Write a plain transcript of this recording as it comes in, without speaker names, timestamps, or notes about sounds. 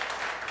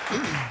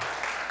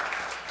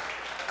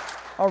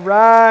All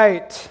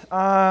right.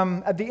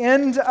 At the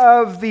end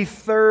of the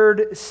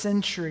 3rd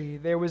century,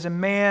 there was a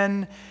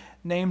man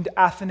named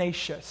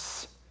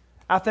Athanasius.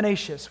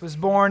 Athanasius was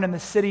born in the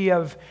city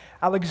of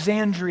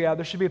Alexandria.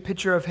 There should be a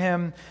picture of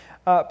him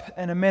up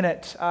in a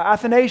minute.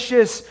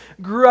 Athanasius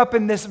grew up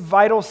in this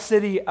vital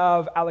city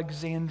of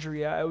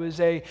Alexandria. It was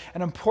an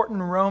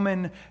important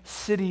Roman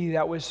city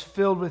that was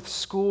filled with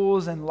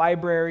schools and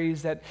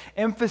libraries that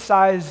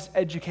emphasized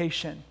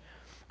education.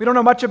 We don't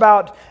know much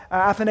about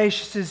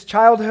Athanasius'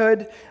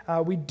 childhood.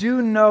 We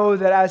do know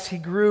that as he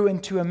grew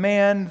into a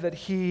man, that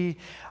he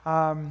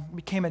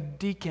became a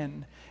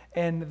deacon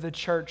in the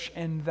church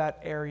in that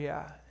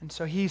area. And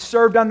so he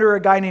served under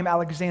a guy named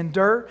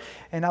Alexander,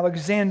 and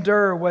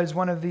Alexander was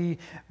one of the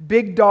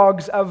big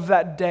dogs of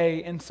that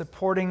day in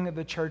supporting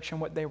the church and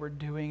what they were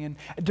doing. And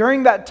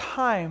during that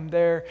time,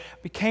 there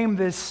became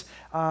this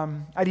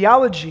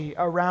ideology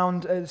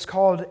around, it's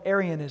called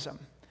Arianism.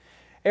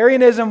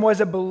 Arianism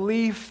was a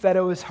belief that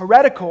it was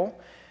heretical,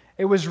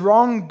 it was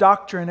wrong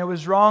doctrine, it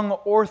was wrong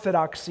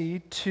orthodoxy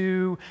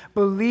to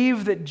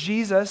believe that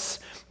Jesus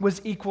was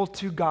equal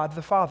to God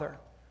the Father.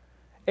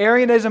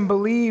 Arianism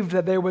believed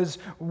that there was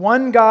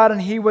one God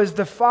and He was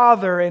the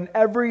Father, and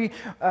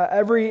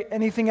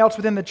anything else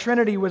within the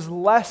Trinity was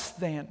less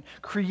than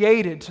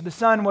created. So the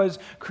Son was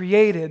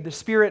created, the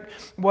Spirit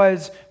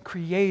was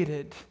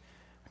created,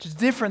 which is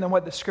different than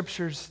what the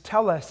Scriptures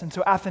tell us. And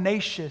so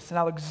Athanasius and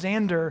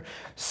Alexander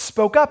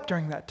spoke up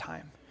during that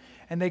time,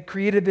 and they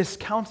created this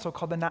council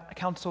called the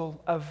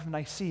Council of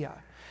Nicaea.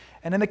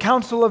 And in the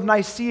Council of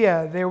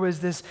Nicaea, there was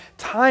this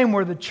time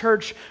where the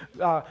church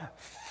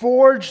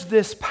forged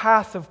this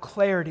path of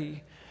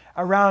clarity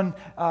around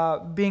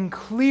being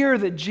clear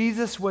that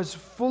Jesus was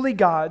fully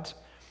God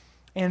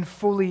and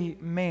fully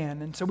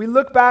man. And so we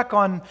look back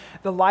on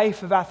the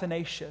life of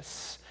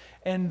Athanasius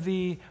in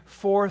the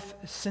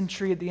 4th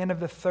century, at the end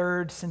of the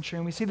 3rd century,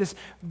 and we see this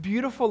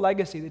beautiful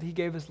legacy that he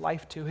gave his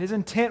life to. His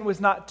intent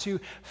was not to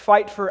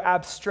fight for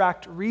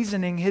abstract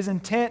reasoning. His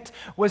intent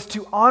was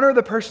to honor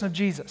the person of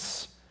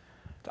Jesus,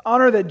 to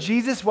honor that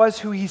Jesus was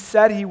who he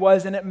said he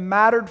was, and it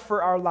mattered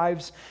for our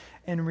lives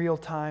in real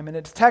time. And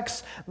it's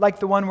texts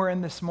like the one we're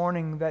in this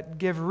morning that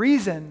give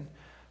reason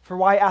for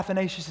why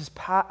Athanasius'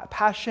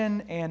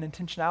 passion and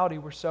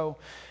intentionality were so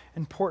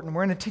important.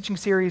 We're in a teaching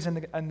series in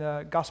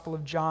the Gospel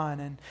of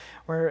John, and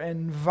we're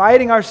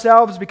inviting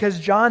ourselves, because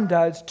John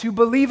does, to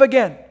believe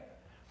again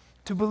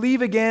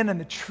in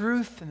the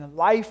truth and the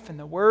life and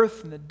the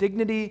worth and the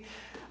dignity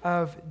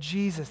of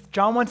Jesus.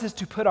 John wants us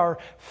to put our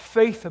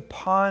faith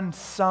upon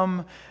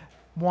someone,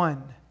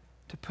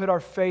 to put our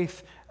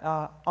faith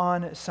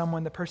on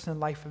someone, the person and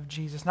life of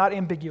Jesus. Not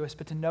ambiguous,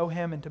 but to know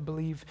him and to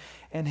believe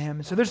in him.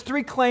 And so there's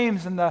 3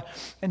 claims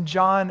in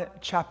John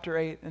chapter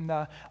 8, in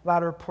the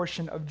latter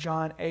portion of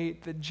John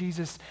 8, that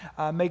Jesus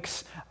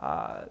makes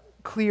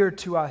clear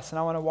to us. And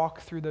I want to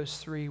walk through those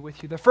 3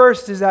 with you. The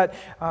first is that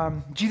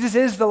Jesus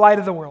is the light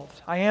of the world.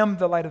 I am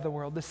the light of the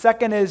world. The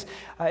second is,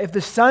 if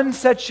the Son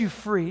sets you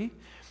free,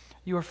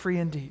 you are free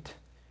indeed.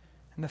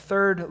 And the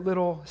third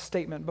little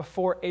statement,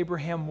 before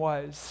Abraham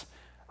was,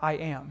 I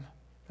am.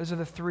 Those are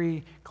the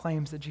 3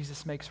 claims that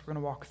Jesus makes we're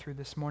going to walk through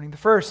this morning. The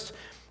first,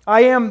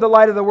 I am the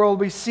light of the world.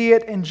 We see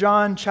it in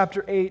John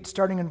chapter 8,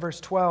 starting in verse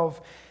 12.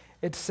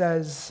 It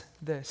says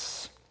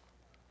this.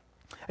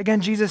 Again,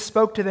 Jesus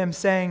spoke to them,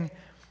 saying,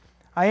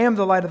 I am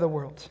the light of the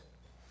world.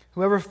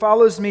 Whoever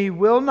follows me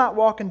will not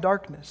walk in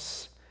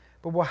darkness,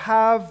 but will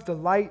have the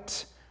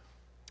light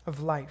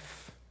of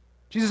life.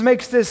 Jesus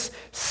makes this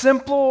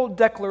simple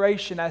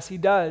declaration as he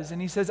does, and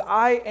he says,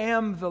 I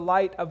am the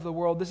light of the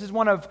world. This is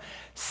one of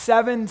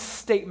 7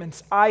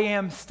 statements, I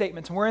am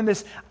statements. And we're in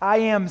this I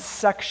am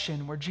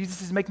section where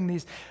Jesus is making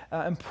these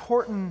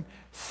important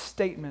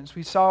statements.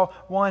 We saw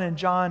one in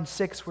John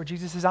 6 where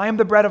Jesus says, I am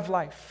the bread of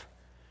life.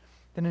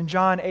 Then in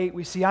John 8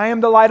 we see, I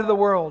am the light of the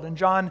world. In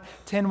John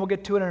 10, we'll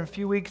get to it in a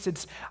few weeks,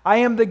 it's, I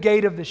am the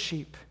gate of the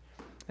sheep.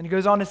 And he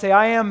goes on to say,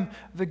 I am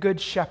the good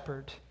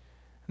shepherd.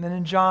 And then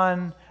in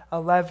John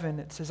 11,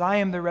 it says, I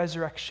am the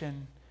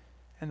resurrection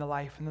and the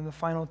life. And then the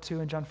final 2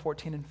 in John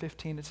 14 and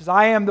 15, it says,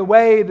 I am the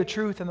way, the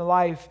truth, and the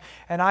life,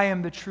 and I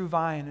am the true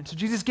vine. And so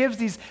Jesus gives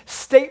these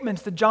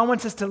statements that John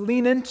wants us to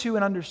lean into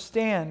and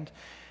understand.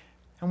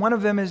 And one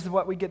of them is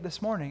what we get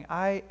this morning.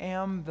 I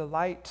am the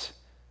light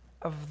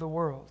of the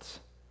world,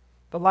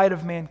 the light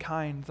of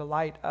mankind, the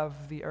light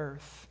of the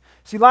earth.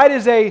 See, light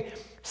is a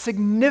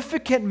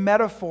significant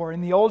metaphor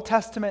in the Old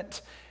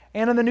Testament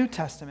and in the New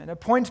Testament.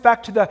 It points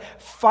back to the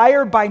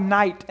fire by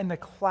night and the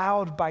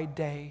cloud by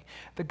day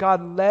that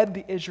God led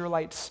the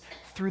Israelites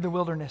through the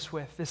wilderness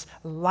with, this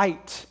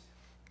light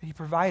that he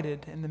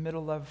provided in the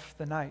middle of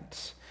the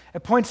night.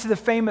 It points to the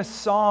famous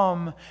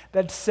psalm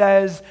that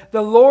says,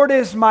 the Lord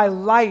is my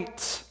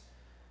light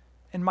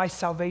and my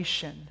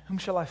salvation. Whom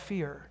shall I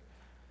fear?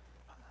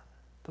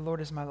 The Lord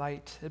is my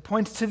light. It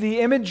points to the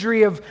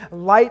imagery of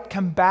light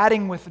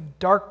combating with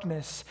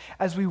darkness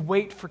as we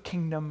wait for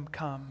kingdom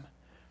come.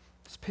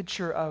 This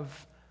picture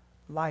of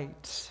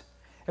light.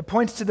 It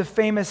points to the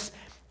famous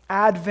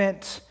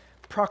Advent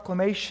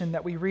proclamation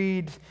that we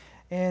read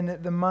in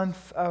the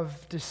month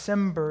of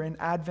December in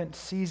Advent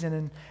season.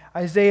 In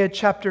Isaiah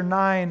chapter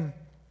 9,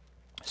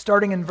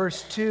 starting in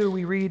verse 2,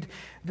 we read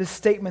this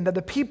statement that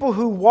the people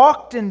who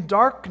walked in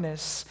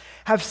darkness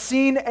have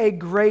seen a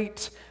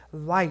great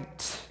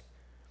light.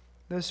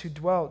 Those who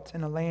dwelt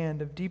in a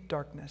land of deep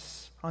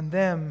darkness, on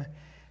them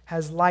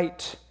has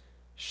light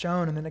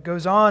shone. And then it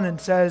goes on and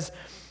says,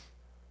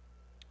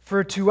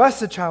 for to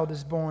us a child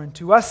is born,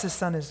 to us a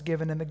son is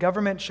given, and the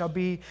government shall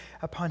be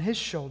upon his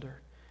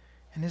shoulder.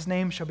 And his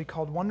name shall be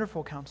called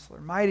Wonderful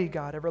Counselor, Mighty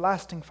God,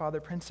 Everlasting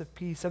Father, Prince of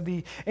Peace. Of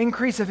the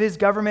increase of his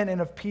government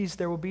and of peace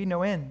there will be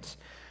no end,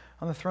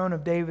 on the throne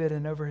of David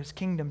and over his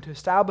kingdom, to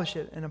establish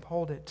it and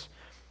uphold it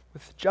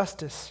with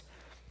justice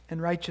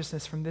and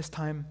righteousness from this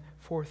time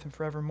forth and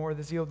forevermore.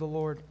 The zeal of the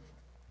Lord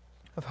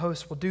of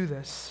hosts will do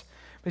this.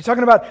 But he's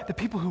talking about the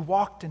people who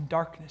walked in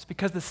darkness.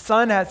 Because the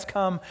sun has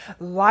come,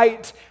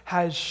 light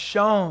has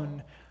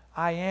shone.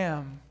 I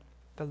am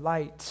the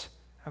light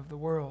of the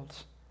world.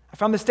 I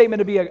found this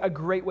statement to be a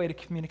great way to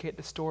communicate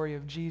the story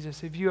of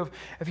Jesus. If you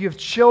have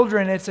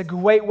children, it's a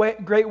great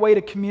way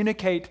to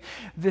communicate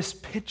this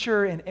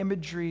picture and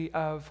imagery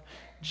of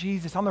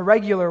Jesus. On the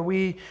regular,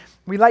 we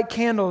light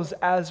candles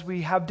as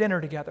we have dinner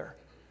together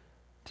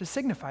to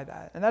signify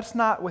that. And that's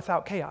not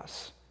without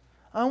chaos.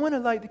 I want to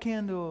light the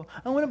candle.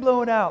 I want to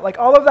blow it out. Like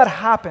all of that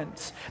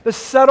happens. The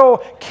subtle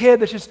kid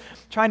that's just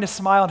trying to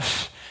smile and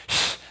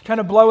trying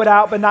to blow it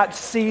out but not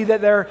see that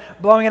they're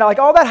blowing it out. Like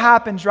all that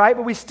happens, right?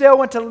 But we still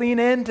want to lean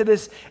into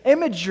this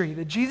imagery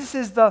that Jesus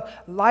is the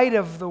light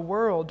of the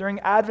world.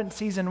 During Advent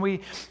season, we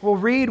will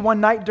read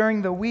one night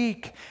during the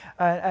week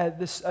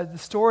the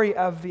story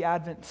of the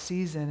Advent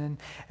season,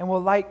 and we'll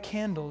light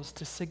candles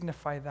to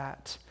signify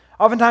that.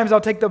 Oftentimes I'll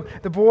take the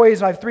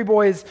boys, I have 3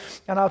 boys,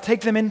 and I'll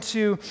take them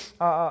into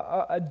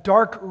a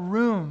dark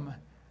room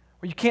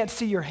where you can't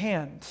see your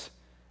hand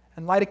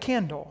and light a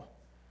candle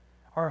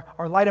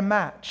or light a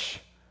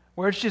match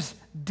where it's just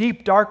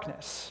deep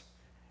darkness.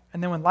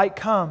 And then when light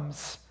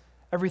comes,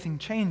 everything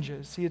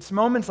changes. See, it's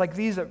moments like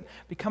these that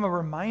become a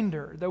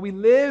reminder that we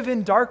live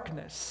in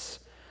darkness.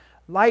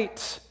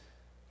 Light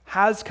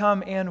has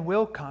come and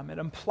will come. It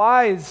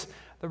implies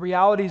the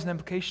realities and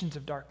implications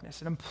of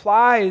darkness. It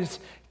implies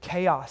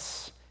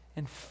chaos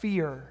and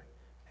fear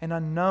and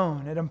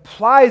unknown. It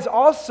implies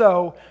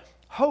also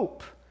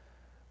hope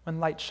when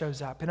light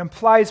shows up. It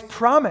implies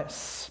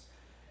promise.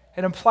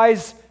 It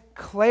implies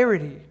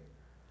clarity,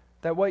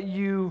 that what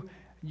you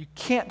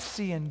can't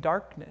see in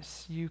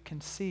darkness, you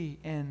can see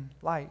in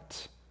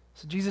light.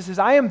 So Jesus says,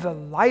 I am the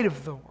light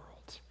of the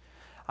world.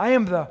 I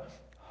am the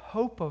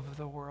hope of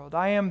the world.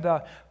 I am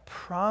the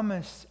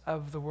promise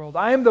of the world.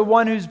 I am the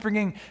one who's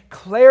bringing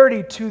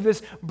clarity to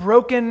this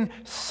broken,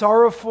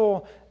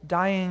 sorrowful,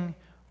 dying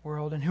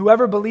world. And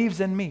whoever believes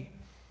in me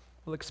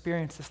will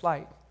experience this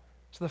light.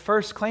 So the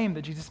first claim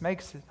that Jesus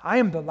makes is, I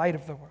am the light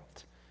of the world.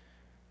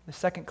 The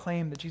second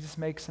claim that Jesus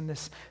makes in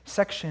this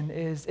section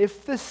is,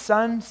 if the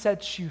Son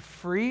sets you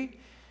free,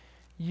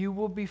 you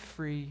will be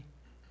free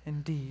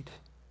indeed.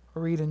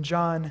 We'll read in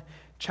John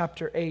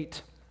chapter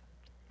 8,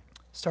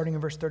 starting in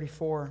verse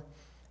 34.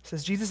 It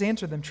says, Jesus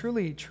answered them,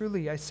 truly,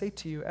 truly, I say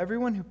to you,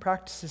 everyone who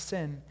practices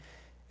sin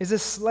is a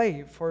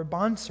slave or a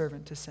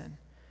bondservant to sin.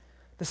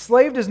 The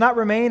slave does not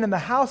remain in the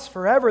house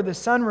forever, the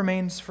son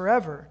remains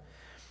forever.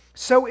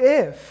 So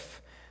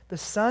if the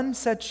Son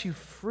sets you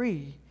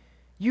free,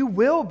 you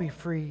will be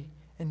free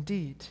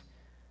indeed.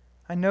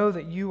 I know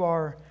that you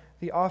are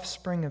the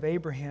offspring of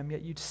Abraham,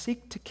 yet you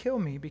seek to kill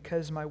me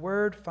because my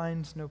word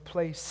finds no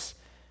place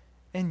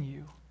in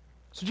you.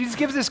 So Jesus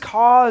gives this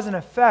cause and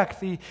effect.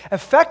 The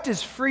effect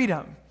is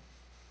freedom.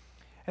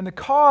 And the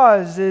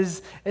cause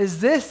is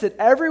this, that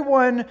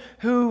everyone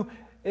who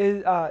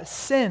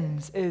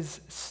sins is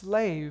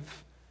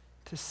slave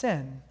to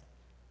sin.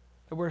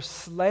 That we're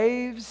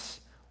slaves,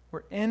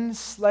 we're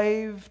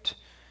enslaved,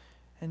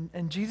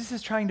 and Jesus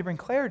is trying to bring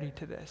clarity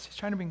to this. He's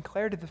trying to bring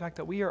clarity to the fact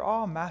that we are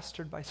all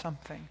mastered by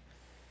something.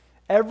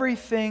 Every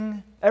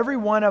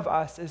one of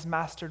us is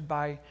mastered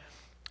by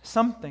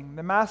something.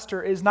 The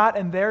master is not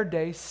in their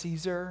day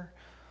Caesar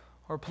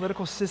or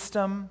political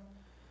system.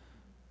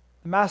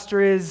 The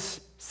master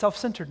is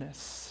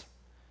self-centeredness,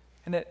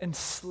 and it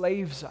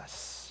enslaves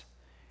us,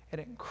 and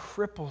it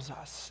cripples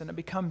us, and it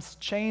becomes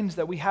chains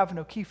that we have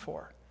no key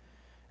for.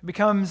 It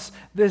becomes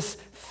this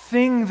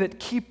thing that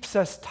keeps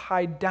us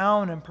tied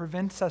down and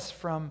prevents us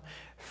from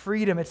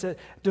freedom. It's a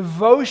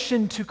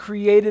devotion to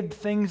created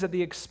things at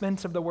the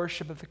expense of the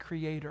worship of the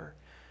Creator.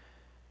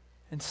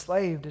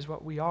 Enslaved is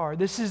what we are.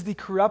 This is the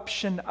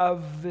corruption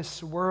of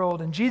this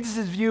world. In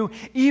Jesus' view,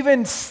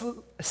 even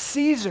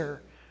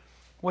Caesar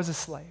was a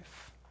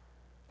slave.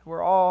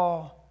 We're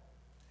all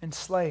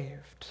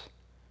enslaved.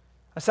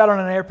 I sat on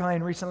an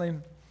airplane recently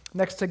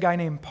next to a guy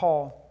named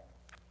Paul.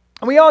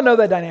 And we all know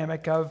the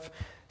dynamic of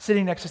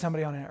sitting next to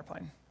somebody on an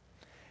airplane.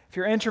 If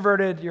you're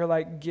introverted, you're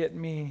like, get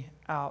me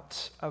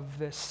out of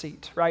this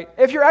seat, right?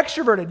 If you're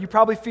extroverted, you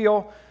probably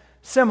feel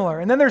similar.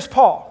 And then there's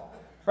Paul,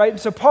 right? And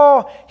so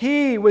Paul,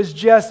 he was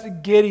just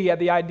giddy at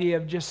the idea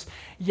of just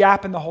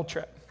yapping the whole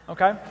trip,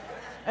 okay?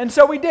 And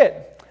so we did.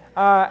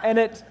 And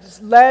it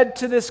led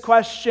to this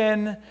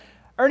question,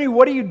 Ernie,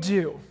 what do you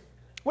do?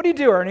 What do you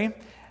do, Ernie?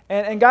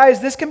 And guys,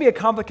 this can be a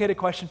complicated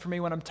question for me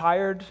when I'm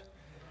tired,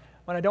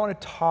 when I don't want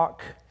to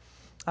talk.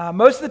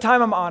 Most of the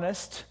time I'm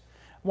honest.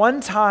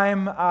 One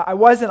time I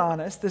wasn't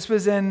honest. This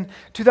was in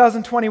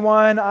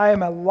 2021. I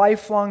am a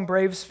lifelong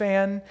Braves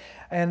fan,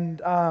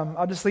 and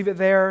I'll just leave it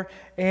there.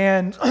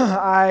 And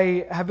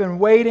I have been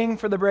waiting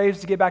for the Braves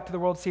to get back to the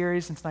World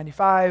Series since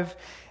 '95,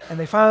 and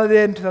they finally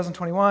did in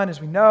 2021, as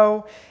we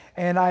know.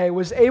 And I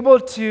was able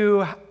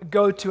to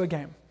go to a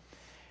game.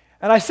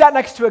 And I sat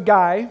next to a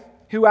guy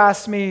who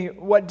asked me,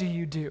 what do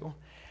you do?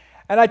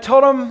 And I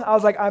told him, I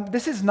was like,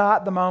 this is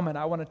not the moment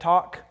I want to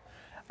talk.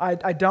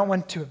 I don't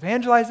want to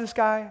evangelize this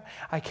guy.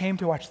 I came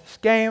to watch this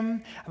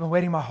game. I've been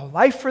waiting my whole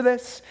life for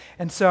this.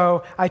 And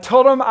so I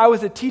told him I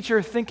was a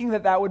teacher, thinking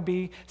that that would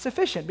be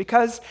sufficient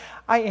because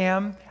I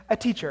am a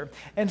teacher.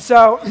 And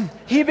so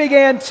he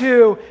began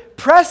to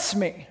press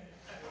me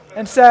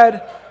and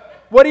said,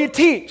 what do you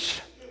teach?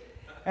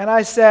 And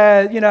I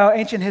said,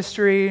 ancient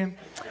history.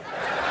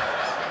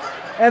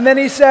 And then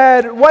he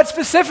said, what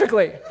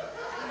specifically?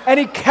 And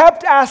he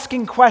kept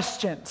asking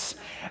questions.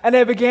 And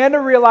I began to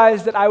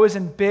realize that I was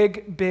in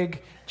big,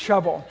 big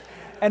trouble.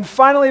 And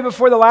finally,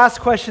 before the last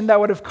question that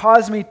would have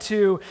caused me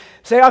to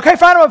say, okay,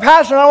 fine, I'm a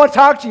pastor, and I want to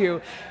talk to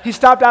you, he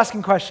stopped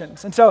asking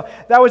questions. And so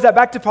that was that.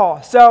 Back to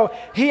Paul. So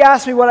he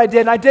asked me what I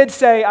did, and I did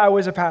say I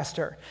was a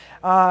pastor.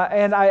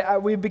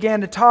 And we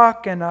began to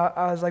talk, and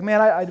I was like,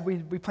 man,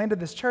 we planted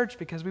this church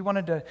because we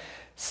wanted to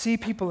see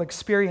people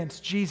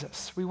experience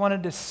Jesus. We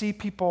wanted to see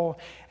people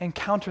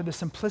encounter the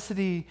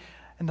simplicity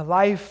and the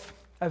life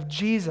of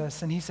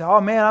Jesus. And he said, oh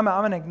man,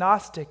 I'm an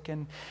agnostic.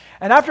 And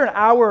after an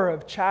hour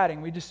of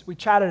chatting, we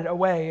chatted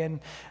away, and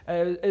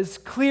it's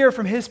clear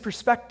from his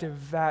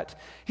perspective that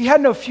he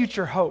had no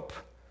future hope.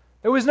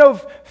 There was no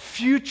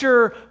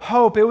future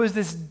hope. It was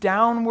this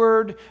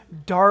downward,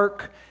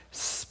 dark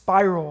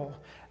spiral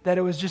that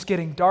it was just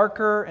getting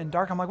darker and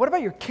darker. I'm like, what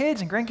about your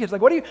kids and grandkids?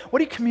 Like, what are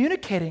you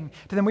communicating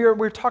to them? We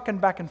were talking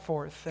back and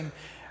forth. And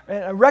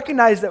I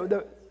recognized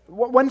that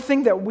one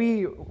thing that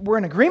we were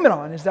in agreement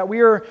on is that we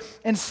were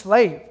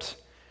enslaved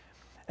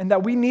and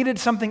that we needed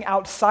something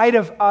outside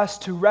of us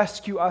to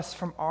rescue us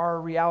from our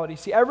reality.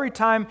 See, every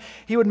time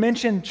he would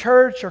mention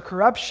church or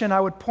corruption, I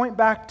would point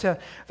back to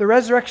the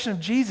resurrection of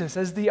Jesus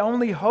as the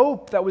only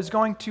hope that was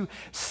going to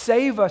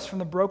save us from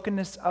the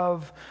brokenness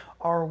of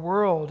our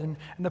world. And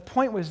the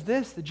point was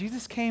this, that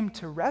Jesus came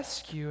to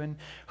rescue, and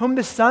whom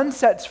the Son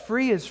sets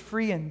free is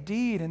free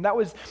indeed. And that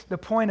was the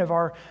point of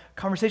our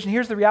conversation.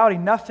 Here's the reality.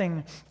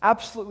 Nothing,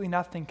 absolutely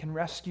nothing can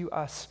rescue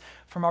us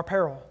from our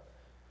peril.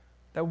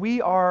 That we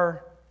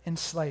are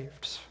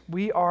enslaved.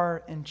 We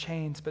are in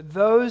chains. But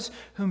those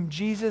whom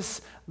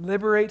Jesus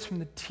liberates from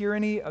the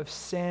tyranny of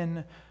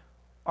sin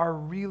are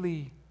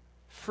really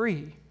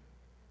free.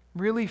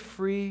 Really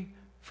free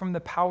from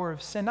the power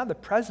of sin. Not the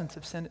presence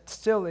of sin, it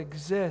still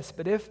exists.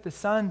 But if the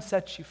Son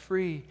sets you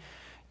free,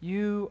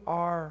 you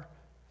are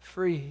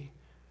free.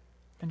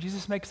 And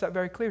Jesus makes that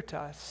very clear to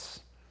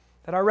us.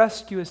 That our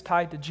rescue is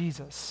tied to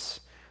Jesus.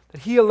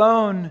 That He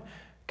alone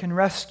can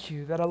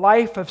rescue. That a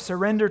life of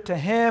surrender to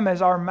Him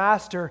as our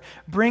Master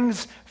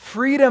brings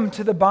freedom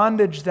to the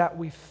bondage that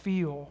we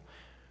feel.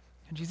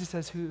 And Jesus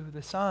says, who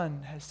the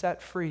Son has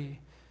set free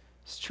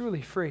is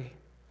truly free.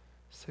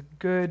 It's a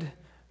good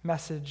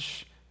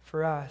message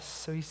for us.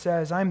 So He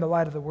says, I'm the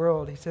light of the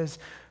world. He says,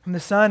 whom the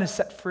Son is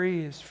set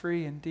free is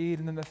free indeed.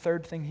 And then the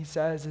third thing He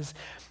says is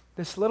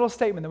this little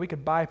statement that we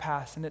could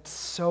bypass, and it's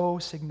so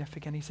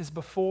significant. He says,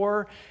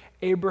 before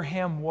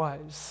Abraham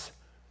was,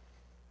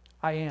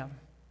 I am.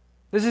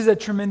 This is a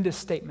tremendous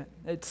statement.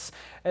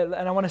 And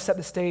I want to set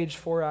the stage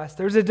for us.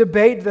 There's a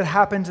debate that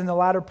happens in the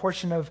latter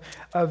portion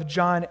of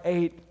John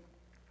 8,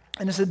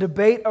 and it's a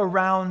debate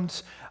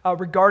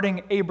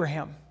regarding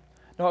Abraham.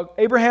 Now,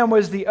 Abraham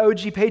was the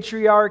OG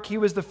patriarch. He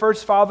was the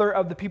first father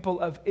of the people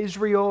of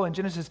Israel. In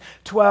Genesis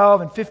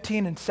 12 and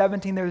 15 and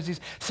 17, there's these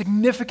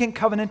significant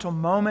covenantal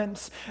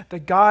moments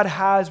that God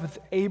has with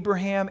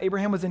Abraham.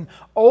 Abraham was an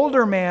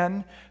older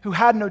man who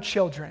had no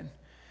children.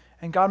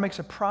 And God makes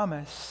a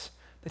promise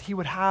that he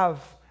would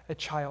have a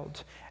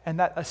child, and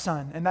that a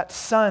son. And that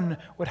son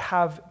would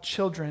have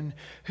children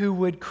who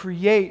would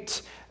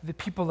create the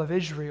people of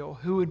Israel,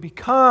 who would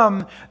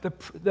become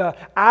the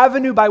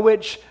avenue by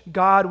which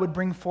God would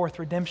bring forth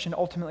redemption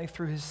ultimately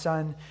through His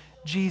Son,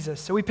 Jesus.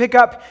 So we pick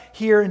up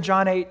here in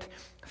John 8,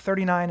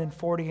 39 and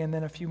 40, and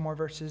then a few more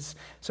verses.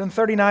 So in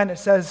 39 it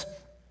says,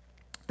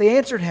 they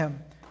answered Him,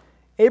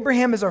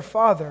 Abraham is our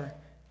father.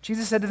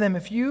 Jesus said to them,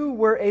 if you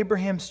were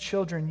Abraham's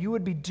children, you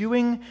would be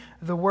doing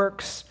the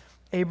works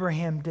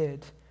Abraham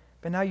did.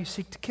 But now you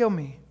seek to kill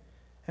me,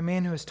 a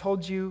man who has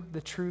told you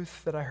the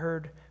truth that I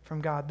heard from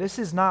God. This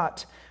is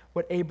not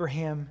what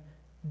Abraham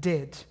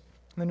did.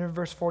 And then in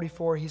verse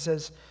 44, he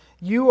says,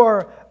 you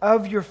are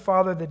of your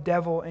father the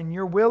devil, and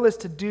your will is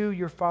to do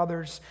your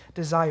father's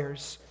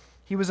desires.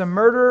 He was a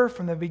murderer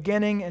from the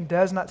beginning and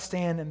does not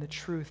stand in the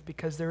truth,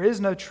 because there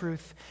is no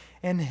truth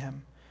in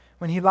him.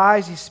 When he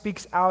lies, he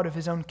speaks out of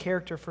his own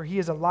character, for he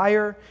is a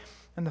liar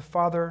and the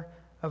father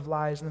of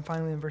lies. And then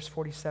finally in verse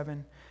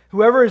 47,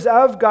 whoever is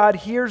of God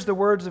hears the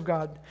words of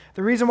God.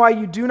 The reason why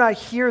you do not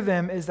hear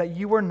them is that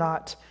you are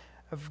not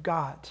of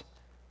God.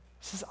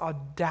 This is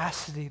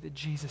audacity that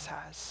Jesus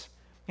has,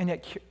 and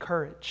yet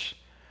courage.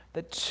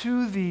 That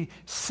to the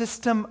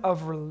system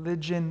of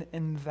religion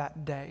in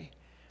that day,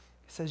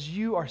 it says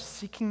you're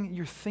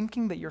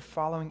thinking that you're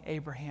following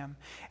Abraham,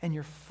 and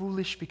you're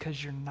foolish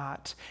because you're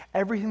not.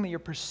 Everything that you're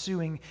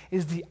pursuing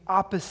is the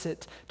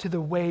opposite to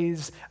the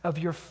ways of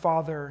your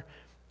father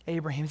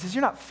Abraham. He says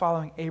you're not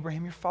following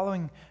Abraham, you're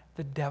following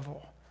the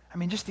devil. I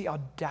mean, just the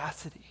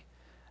audacity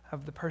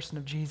of the person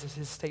of Jesus,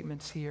 his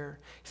statements here.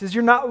 He says,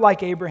 you're not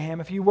like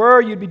Abraham. If you were,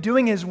 you'd be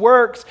doing his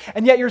works,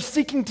 and yet you're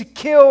seeking to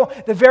kill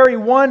the very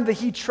one that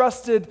he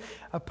trusted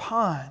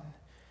upon.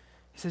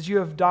 He says, you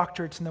have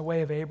doctorates in the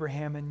way of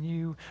Abraham, and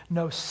you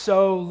know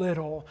so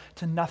little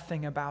to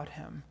nothing about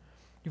him.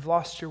 You've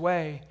lost your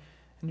way,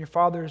 and your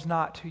father is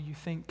not who you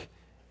think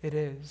it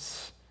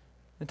is.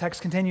 The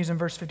text continues in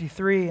verse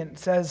 53, and it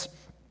says,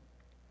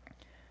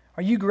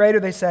 are you greater,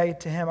 they say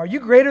to him, are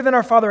you greater than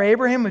our father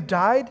Abraham who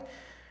died?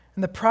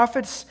 And the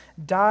prophets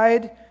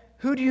died.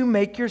 Who do you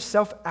make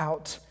yourself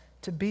out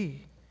to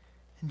be?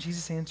 And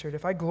Jesus answered,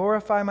 if I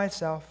glorify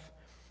myself,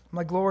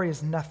 my glory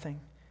is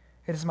nothing.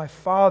 It is my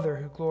Father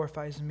who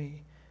glorifies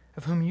me,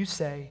 of whom you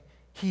say,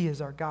 he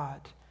is our God.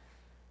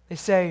 They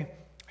say,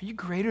 are you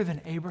greater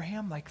than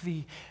Abraham? Like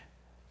the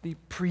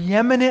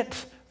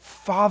preeminent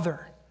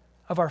father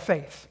of our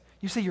faith.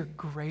 You say you're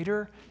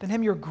greater than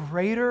him? You're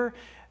greater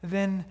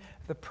than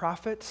the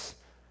prophets?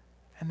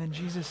 And then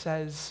Jesus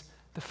says,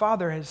 the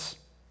Father has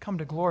come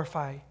to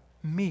glorify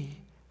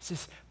me. It's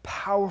this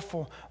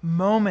powerful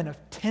moment of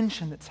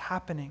tension that's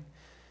happening.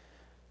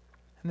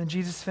 And then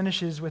Jesus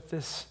finishes with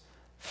this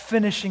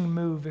finishing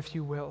move, if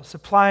you will,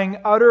 supplying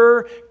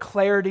utter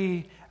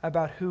clarity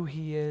about who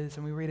he is.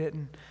 And we read it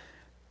in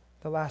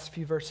the last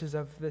few verses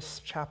of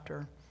this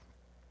chapter.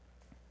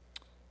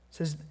 It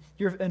says,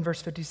 in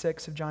verse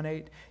 56 of John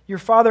 8, your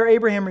father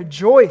Abraham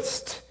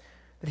rejoiced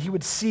that he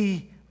would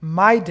see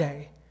my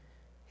day.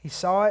 He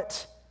saw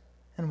it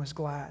and was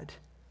glad.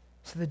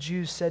 So the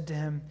Jews said to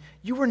him,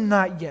 you were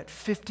not yet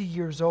 50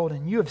 years old,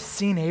 and you have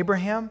seen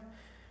Abraham?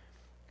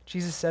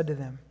 Jesus said to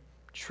them,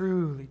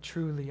 truly,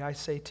 truly, I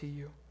say to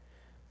you,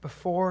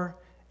 before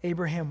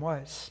Abraham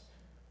was,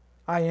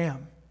 I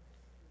am.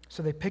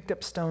 So they picked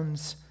up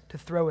stones to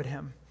throw at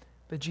him,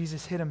 but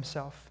Jesus hid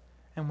himself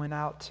and went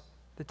out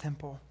the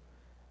temple.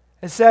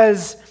 It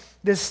says,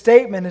 this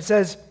statement, it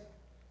says,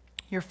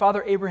 your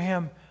father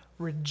Abraham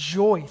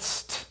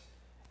rejoiced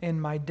in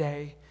my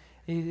day.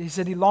 He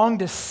said he longed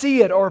to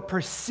see it or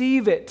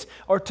perceive it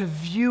or to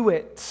view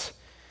it.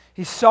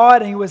 He saw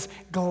it and he was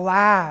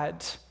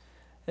glad,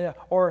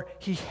 or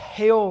he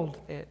hailed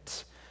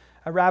it.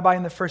 A rabbi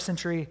in the first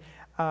century,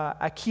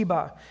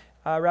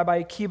 Rabbi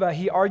Akiba,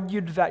 he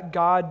argued that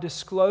God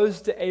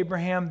disclosed to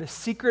Abraham the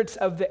secrets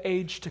of the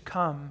age to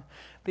come,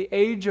 the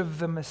age of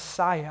the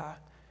Messiah.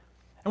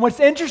 And what's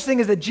interesting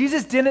is that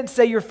Jesus didn't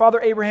say your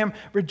father Abraham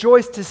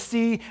rejoiced to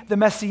see the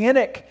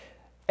messianic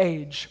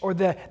age or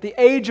the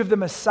age of the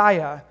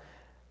Messiah.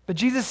 But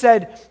Jesus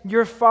said,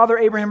 your father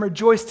Abraham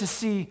rejoiced to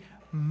see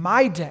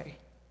my day.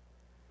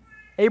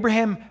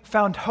 Abraham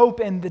found hope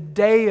in the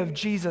day of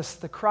Jesus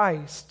the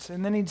Christ.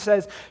 And then he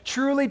says,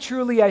 truly,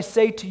 truly, I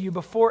say to you,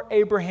 before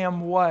Abraham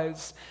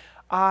was,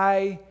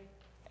 I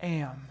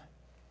am.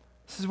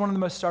 This is one of the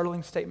most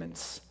startling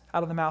statements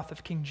out of the mouth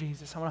of King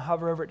Jesus. I want to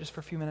hover over it just for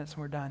a few minutes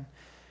and we're done.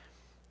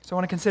 So I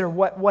want to consider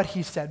what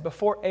he said.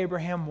 Before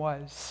Abraham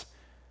was,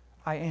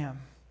 I am.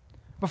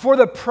 Before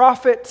the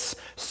prophets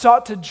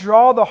sought to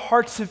draw the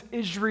hearts of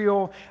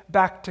Israel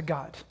back to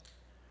God.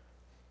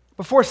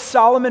 Before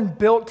Solomon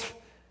built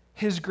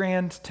his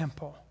grand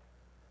temple.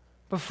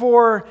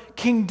 Before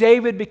King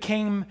David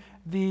became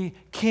the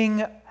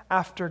king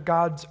after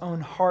God's own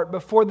heart.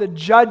 Before the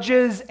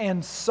judges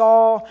and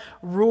Saul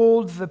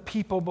ruled the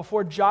people.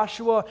 Before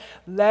Joshua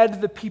led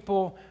the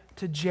people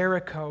to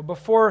Jericho.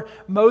 Before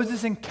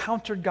Moses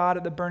encountered God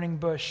at the burning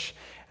bush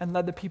and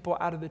led the people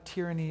out of the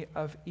tyranny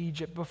of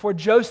Egypt. Before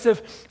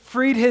Joseph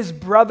freed his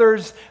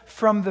brothers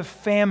from the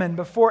famine.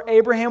 Before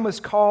Abraham was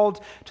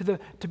called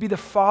to be the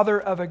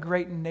father of a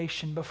great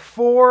nation.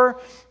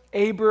 Before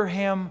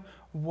Abraham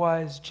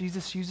was,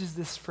 Jesus uses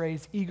this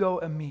phrase, ego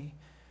eimi.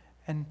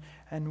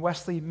 And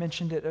Wesley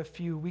mentioned it a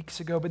few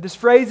weeks ago. But this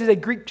phrase is a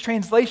Greek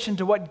translation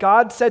to what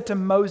God said to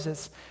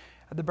Moses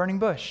at the burning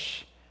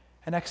bush.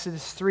 In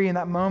Exodus 3, in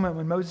that moment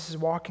when Moses is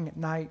walking at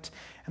night,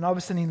 and all of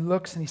a sudden he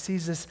looks and he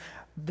sees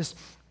this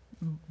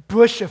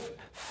bush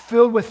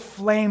filled with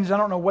flames. I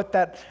don't know what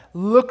that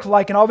looked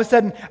like. And all of a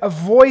sudden, a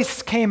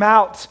voice came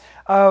out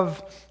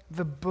of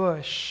the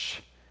bush.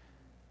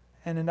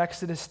 And in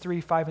Exodus 3,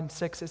 5, and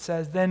 6, it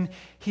says, then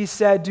he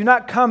said, do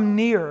not come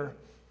near.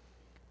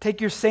 Take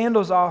your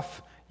sandals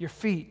off your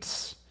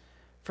feet,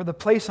 for the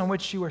place on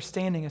which you are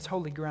standing is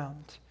holy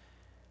ground.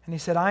 And he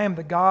said, I am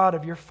the God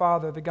of your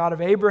father, the God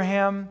of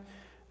Abraham,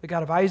 the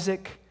God of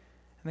Isaac,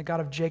 and the God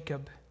of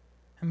Jacob.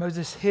 And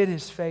Moses hid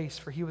his face,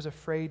 for he was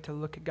afraid to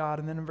look at God.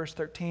 And then in verse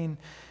 13,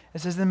 It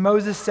says, then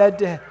Moses said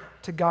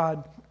to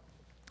God,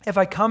 if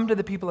I come to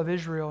the people of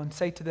Israel and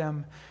say to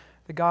them,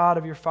 the God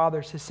of your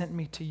fathers has sent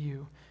me to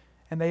you,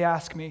 and they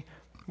ask me,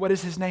 what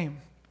is his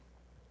name?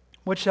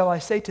 What shall I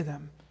say to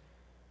them?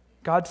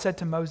 God said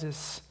to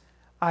Moses,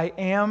 I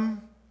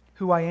am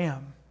who I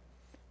am.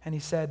 And he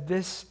said,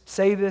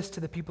 say this to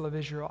the people of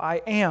Israel,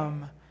 I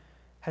am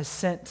has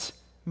sent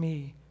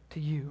me to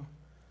you.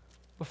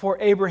 Before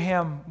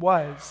Abraham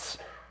was,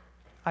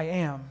 I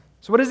am.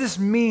 So what does this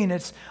mean?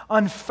 It's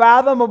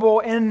unfathomable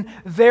in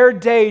their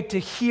day to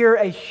hear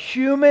a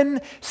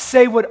human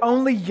say what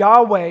only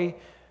Yahweh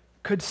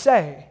could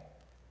say.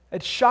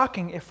 It's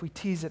shocking if we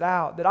tease it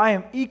out, that I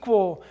am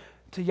equal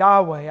to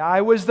Yahweh.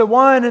 I was the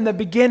one in the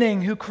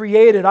beginning who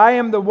created. I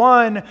am the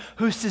one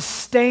who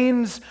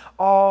sustains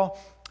all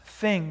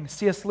things.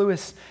 C.S.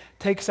 Lewis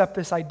takes up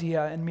this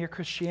idea in Mere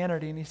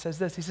Christianity, and he says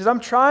this. He says, I'm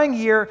trying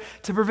here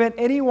to prevent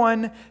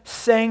anyone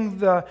saying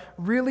the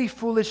really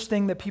foolish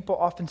thing that people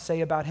often say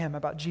about him,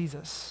 about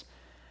Jesus.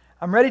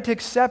 I'm ready to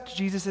accept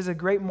Jesus as a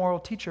great moral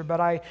teacher, but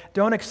I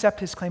don't accept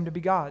his claim to be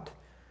God.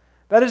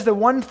 That is the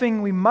one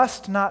thing we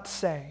must not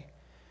say.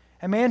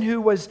 A man who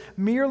was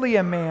merely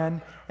a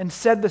man and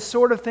said the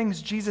sort of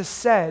things Jesus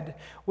said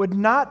would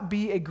not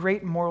be a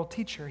great moral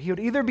teacher. He would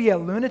either be a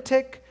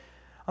lunatic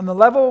on the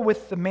level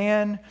with the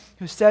man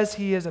who says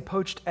he is a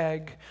poached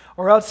egg,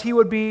 or else he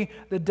would be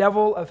the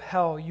devil of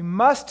hell. You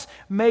must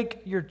make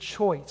your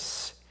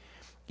choice.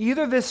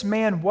 Either this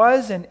man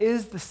was and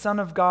is the Son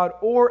of God,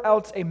 or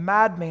else a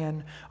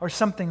madman or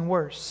something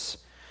worse.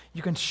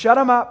 You can shut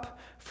him up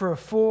for a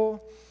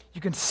fool, you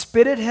can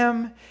spit at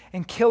him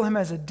and kill him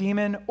as a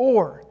demon,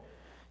 or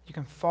you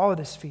can fall at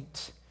his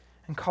feet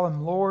and call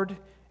him Lord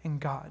and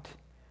God.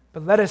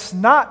 But let us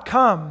not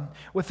come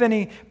with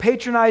any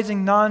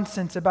patronizing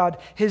nonsense about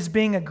his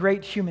being a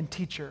great human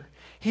teacher.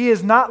 He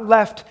has not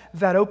left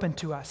that open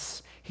to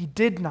us. He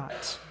did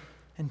not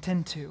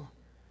intend to.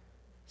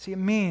 See, it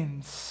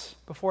means,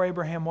 before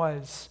Abraham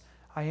was,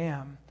 I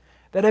am,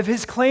 that if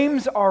his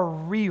claims are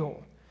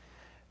real,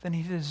 then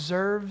he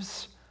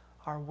deserves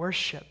our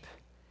worship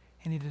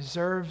and he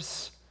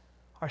deserves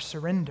our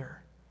surrender.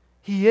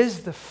 He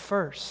is the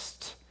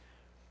first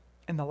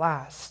and the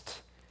last.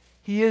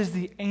 He is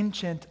the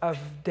Ancient of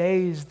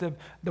Days, the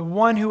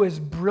one who is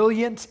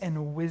brilliant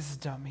in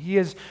wisdom. He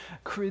is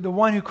the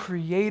one who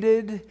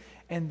created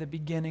in the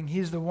beginning. He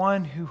is the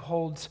one who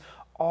holds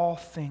all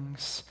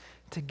things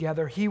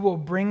together. He will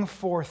bring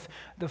forth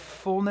the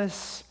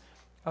fullness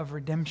of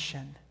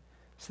redemption.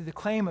 See, the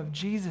claim of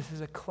Jesus is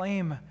a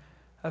claim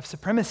of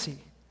supremacy.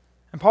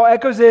 And Paul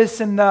echoes this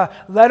in the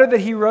letter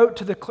that he wrote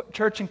to the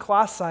church in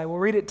Colossae. We'll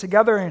read it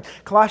together in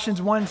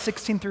Colossians 1,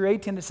 16 through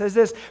 18. It says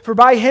this, for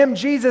by him,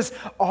 Jesus,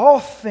 all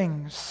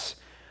things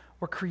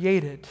were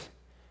created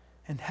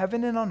in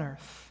heaven and on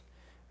earth,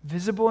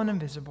 visible and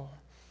invisible,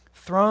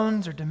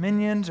 thrones or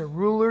dominions or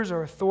rulers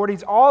or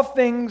authorities. All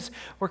things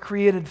were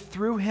created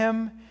through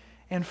him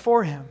and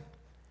for him.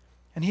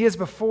 And he is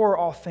before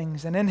all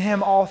things, and in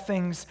him all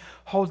things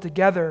hold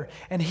together.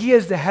 And he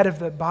is the head of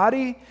the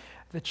body,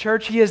 the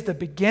church. He is the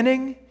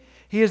beginning.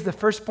 He is the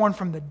firstborn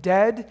from the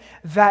dead,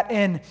 that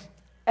in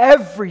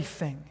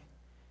everything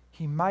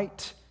he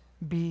might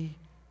be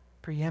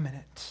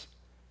preeminent.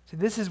 So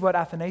this is what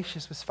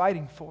Athanasius was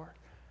fighting for.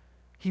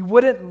 He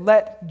wouldn't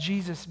let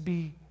Jesus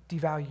be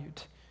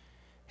devalued.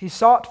 He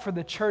sought for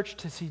the church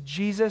to see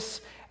Jesus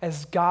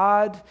as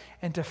God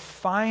and to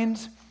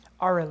find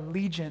our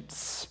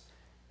allegiance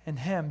in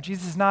him.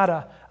 Jesus is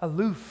not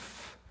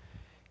aloof.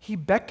 He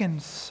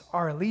beckons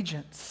our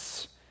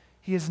allegiance.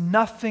 He is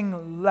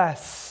nothing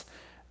less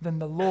than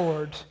the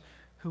Lord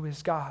who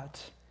is God.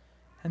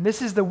 And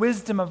this is the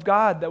wisdom of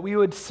God, that we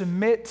would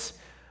submit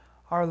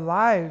our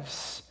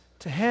lives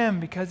to him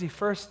because he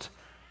first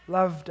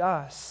loved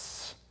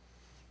us.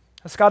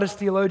 A Scottish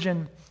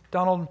theologian,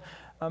 Donald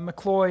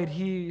MacLeod,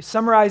 he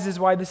summarizes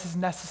why this is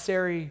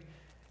necessary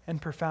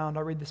and profound.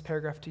 I'll read this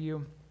paragraph to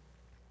you.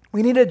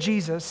 We need a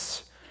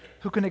Jesus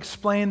who can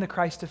explain the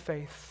Christ of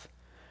faith,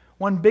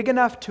 one big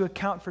enough to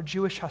account for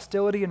Jewish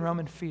hostility and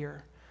Roman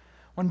fear,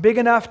 one big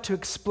enough to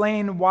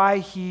explain why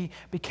he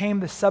became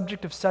the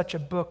subject of such a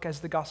book as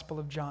the Gospel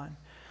of John,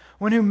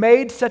 one who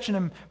made such an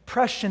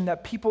impression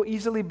that people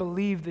easily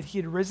believed that he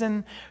had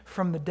risen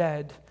from the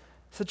dead,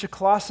 such a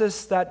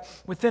Colossus that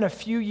within a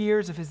few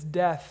years of his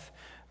death,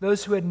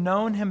 those who had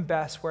known him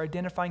best were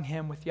identifying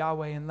him with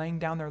Yahweh and laying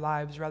down their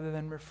lives rather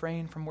than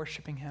refrain from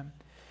worshiping him.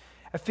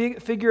 A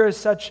figure of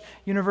such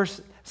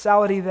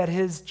universality that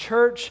his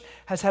church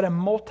has had a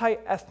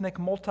multi-ethnic,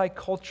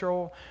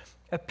 multicultural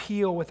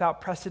appeal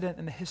without precedent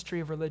in the history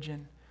of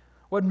religion.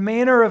 What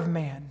manner of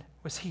man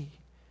was he,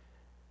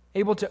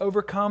 able to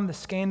overcome the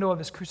scandal of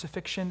his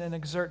crucifixion and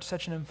exert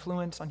such an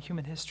influence on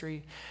human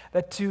history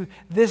that to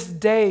this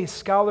day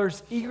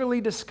scholars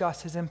eagerly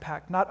discuss his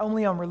impact, not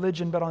only on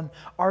religion, but on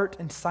art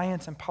and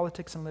science and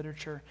politics and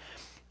literature.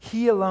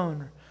 He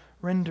alone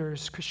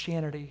renders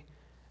Christianity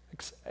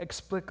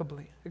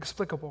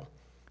explicable.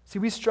 See,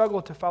 we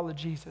struggle to follow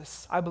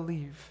Jesus, I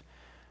believe,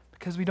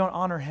 because we don't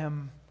honor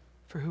him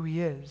for who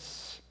he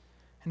is.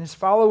 And his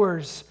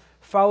followers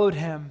followed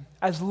him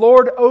as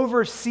Lord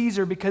over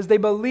Caesar because they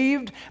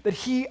believed that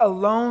he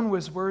alone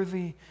was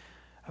worthy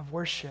of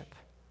worship.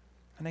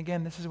 And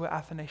again, this is what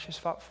Athanasius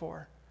fought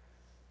for.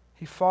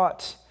 He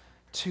fought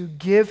to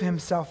give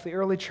himself, the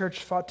early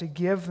church fought to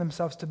give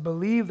themselves to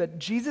believe that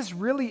Jesus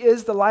really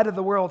is the light of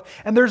the world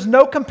and there's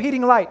no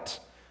competing light.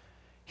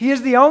 He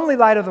is the only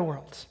light of the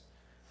world,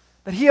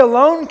 that he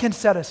alone can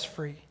set us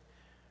free.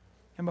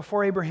 And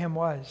before Abraham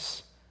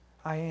was,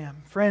 I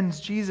am. Friends,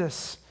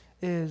 Jesus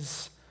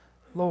is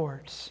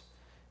Lord.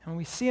 And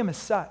we see him as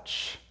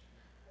such,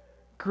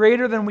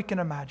 greater than we can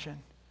imagine,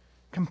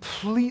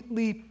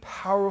 completely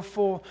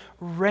powerful,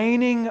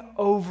 reigning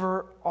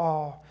over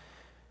all.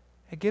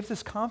 It gives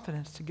us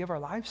confidence to give our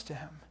lives to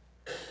him.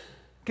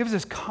 It gives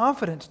us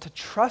confidence to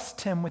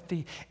trust him with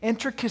the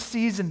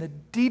intricacies and the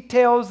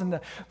details and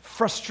the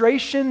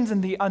frustrations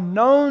and the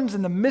unknowns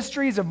and the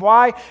mysteries of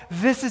why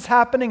this is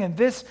happening and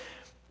this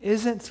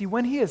isn't. See,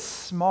 when he is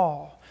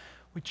small,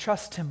 we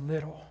trust him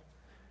little.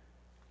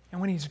 And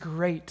when he's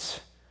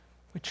great,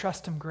 we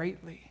trust him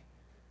greatly.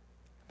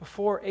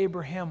 Before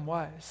Abraham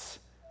was,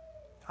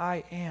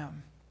 I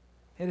am.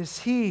 It is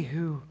he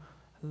who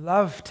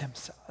loved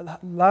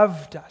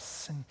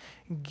us and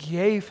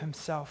gave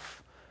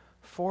himself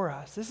for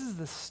us. This is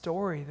the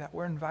story that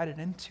we're invited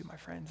into, my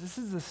friends. This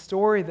is the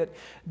story that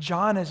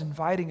John is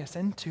inviting us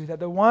into, that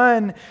the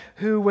one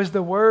who was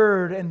the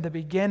Word in the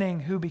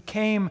beginning, who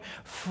became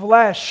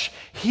flesh,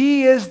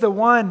 he is the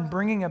one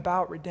bringing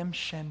about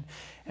redemption,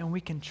 and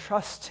we can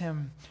trust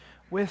him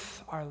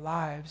with our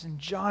lives. And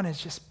John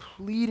is just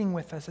pleading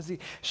with us as he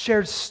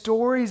shares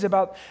stories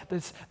about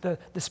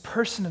this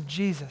person of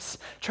Jesus,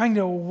 trying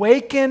to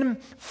awaken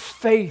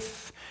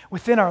faith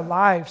within our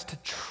lives, to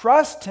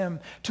trust him,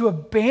 to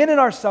abandon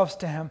ourselves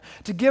to him,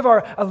 to give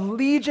our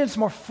allegiance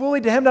more fully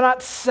to him, to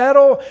not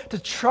settle to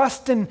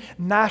trust in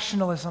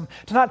nationalism,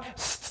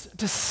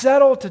 to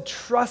settle to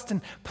trust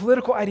in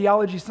political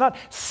ideologies, to not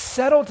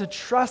settle to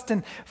trust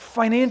in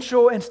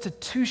financial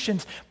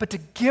institutions, but to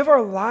give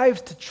our lives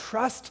to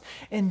trust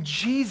in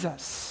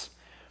Jesus.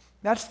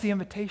 That's the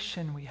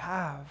invitation we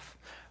have.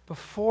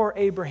 Before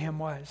Abraham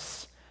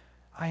was,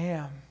 I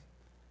am.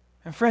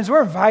 And friends,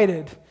 we're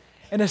invited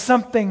into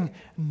something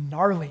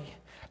gnarly,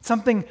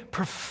 something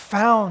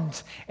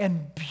profound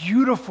and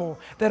beautiful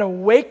that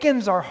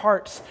awakens our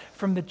hearts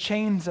from the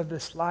chains of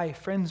this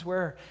life. Friends,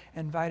 we're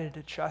invited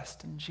to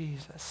trust in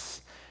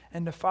Jesus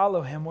and to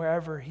follow him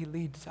wherever he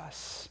leads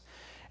us,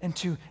 and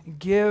to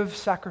give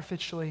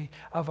sacrificially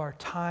of our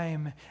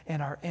time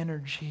and our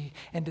energy,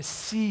 and to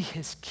see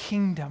his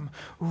kingdom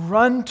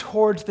run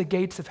towards the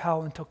gates of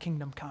hell until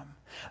kingdom come.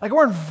 Like,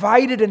 we're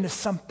invited into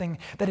something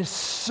that is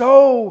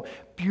so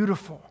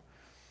beautiful.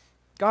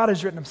 God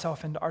has written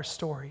himself into our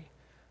story,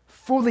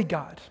 fully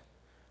God,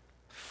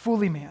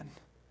 fully man.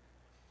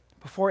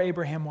 Before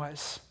Abraham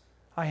was,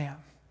 I am.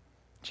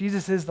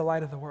 Jesus is the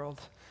light of the world,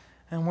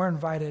 and we're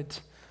invited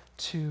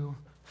to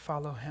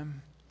follow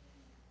him.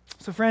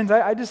 So friends,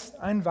 I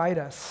invite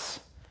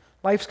us.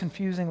 Life's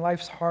confusing,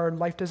 life's hard,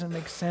 life doesn't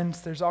make sense.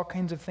 There's all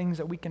kinds of things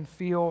that we can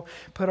feel,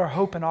 put our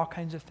hope in all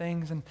kinds of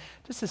things, and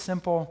just a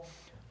simple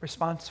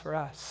response for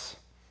us: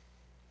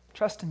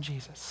 trust in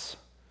Jesus.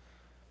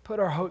 Put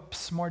our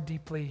hopes more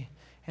deeply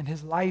in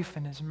his life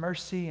and his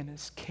mercy and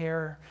his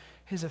care,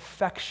 his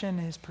affection,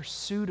 his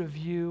pursuit of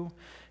you.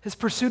 His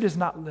pursuit is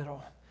not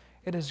little.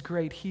 It is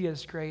great. He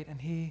is great,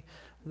 and he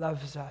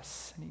loves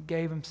us, and he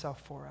gave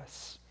himself for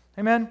us.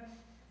 Amen?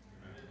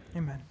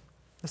 Amen.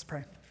 Let's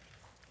pray.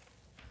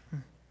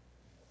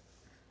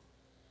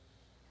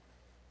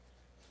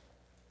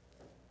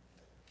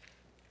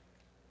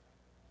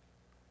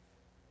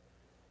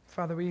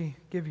 Father, we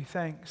give you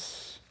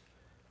thanks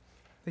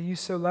that you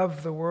so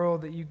loved the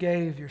world that you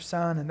gave your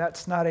Son, and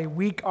that's not a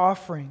weak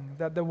offering,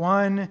 that the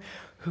one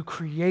who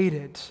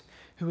created,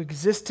 who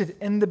existed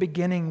in the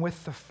beginning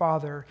with the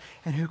Father,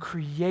 and who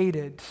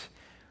created,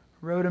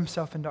 wrote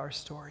himself into our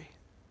story.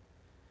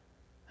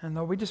 And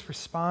Lord, we just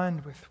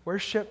respond with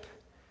worship.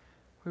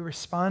 We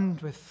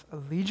respond with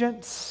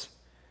allegiance.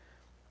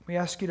 We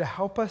ask you to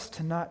help us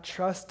to not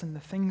trust in the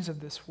things of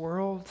this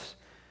world,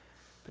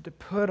 but to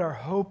put our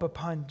hope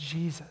upon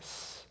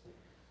Jesus.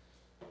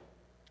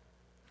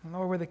 And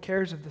Lord, where the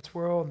cares of this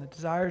world and the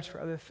desires for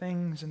other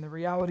things and the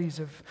realities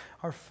of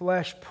our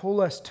flesh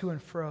pull us to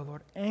and fro,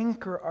 Lord,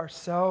 anchor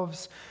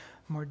ourselves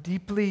more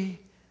deeply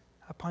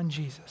upon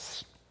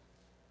Jesus.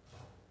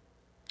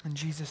 In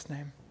Jesus'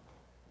 name,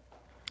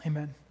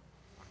 amen.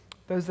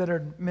 Those that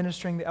are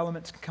ministering the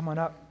elements can come on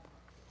up.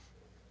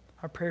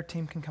 Our prayer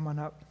team can come on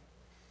up.